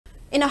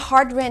In a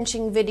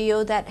heart-wrenching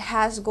video that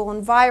has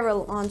gone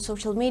viral on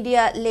social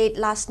media late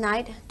last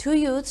night, two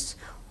youths,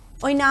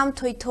 Oinam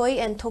Toitoi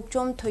and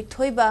Tokjom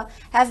Toitoiba,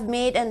 have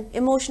made an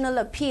emotional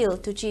appeal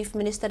to Chief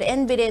Minister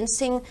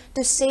Biren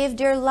to save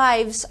their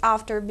lives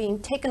after being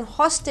taken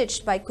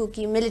hostage by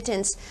Kuki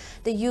militants.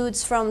 The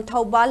youths from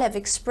Taubal have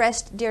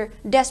expressed their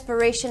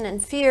desperation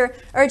and fear,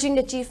 urging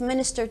the Chief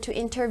Minister to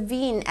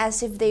intervene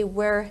as if they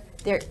were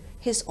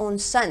his own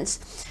sons.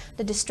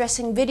 The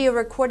distressing video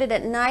recorded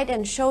at night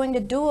and showing the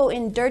duo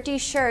in dirty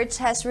shirts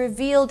has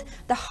revealed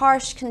the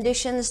harsh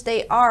conditions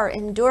they are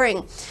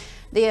enduring.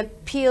 They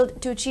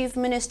appealed to Chief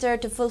Minister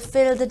to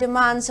fulfill the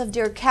demands of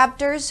their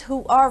captors,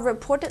 who are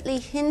reportedly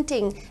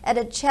hinting at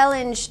a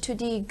challenge to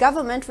the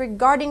government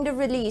regarding the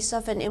release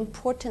of an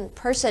important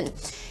person.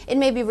 It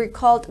may be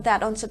recalled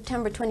that on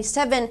September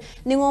 27,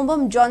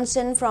 Ningombam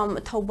Johnson from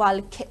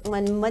Taubal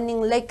Kekman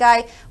Maning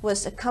Lekai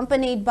was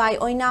accompanied by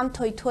Oinam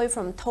Toitoi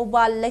from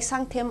Taubal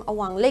Lesangthem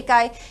Awang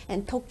Lekai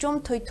and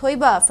Tokjom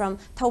Toitoiba from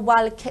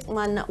Taubal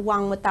Kekman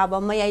Wang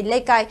Mataba Mayay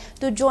Lekai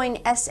to join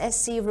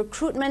SSC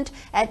recruitment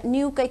at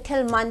New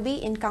Kaitel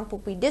Manbi in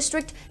Kangpokpi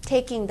district,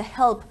 taking the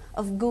help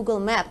of Google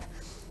Map.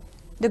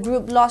 The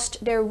group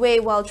lost their way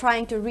while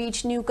trying to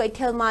reach New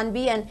Kaitel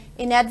Manbi and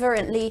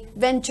inadvertently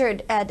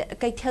ventured at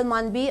Kaitel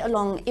Manbi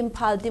along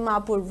Imphal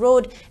Dimapur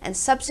Road and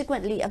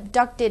subsequently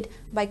abducted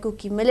by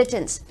Kuki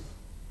militants.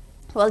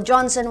 While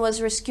Johnson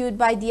was rescued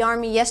by the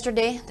army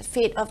yesterday, the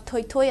fate of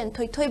Toitoi and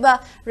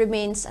Toitoiba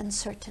remains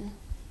uncertain.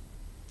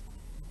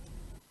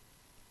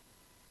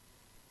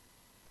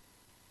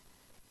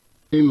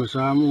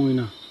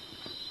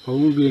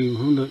 Bawung Biren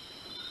Honda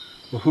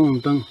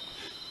Bahom Tang,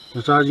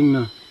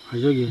 Masajing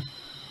Hajagi,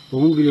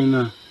 Bawung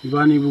Biren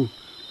Ibanibu,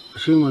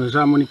 Sing on the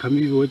Samani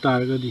Kamibu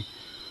Targadi,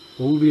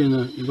 Bawung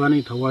Biren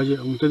Ibani Tawaja,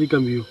 Untadi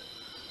Kambu,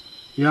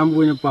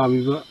 Yambuina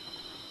Pamiba,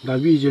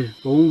 Davije,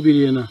 Bawung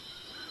Biren,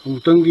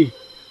 Untangi,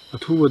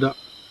 Atubada,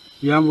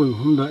 Yambun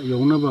Honda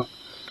Yonaba,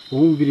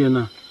 Bawung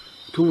Biren,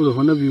 Tubu the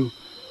Honabu,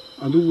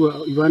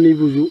 Aduba Ibani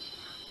Buzu,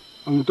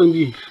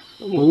 Untangi,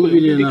 Bawung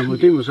Biren,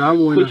 Matim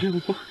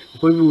Samoina.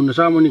 Koibu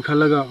Nasamani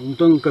Kalaga,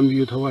 Untang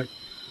Kambu Tawai,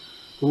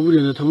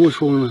 Ubrin, the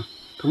Tamushona,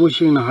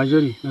 Tamushing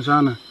Hajari,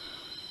 Nasana,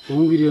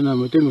 Umbiriana,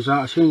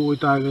 Matemusa, Sing with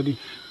Tagadi,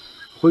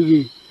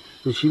 Hogi,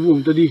 the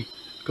Shibu Tadi,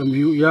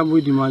 Kambu,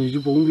 Yabu, the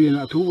Maniju,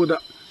 Umbian, Atuba,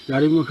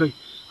 Yarimakai,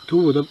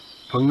 Tuba,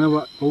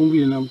 Pangava,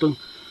 Umbian, Amtang,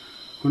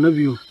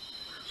 Honabu,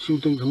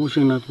 Shimton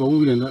Tamushing,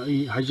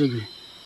 Umbian, Hajagi.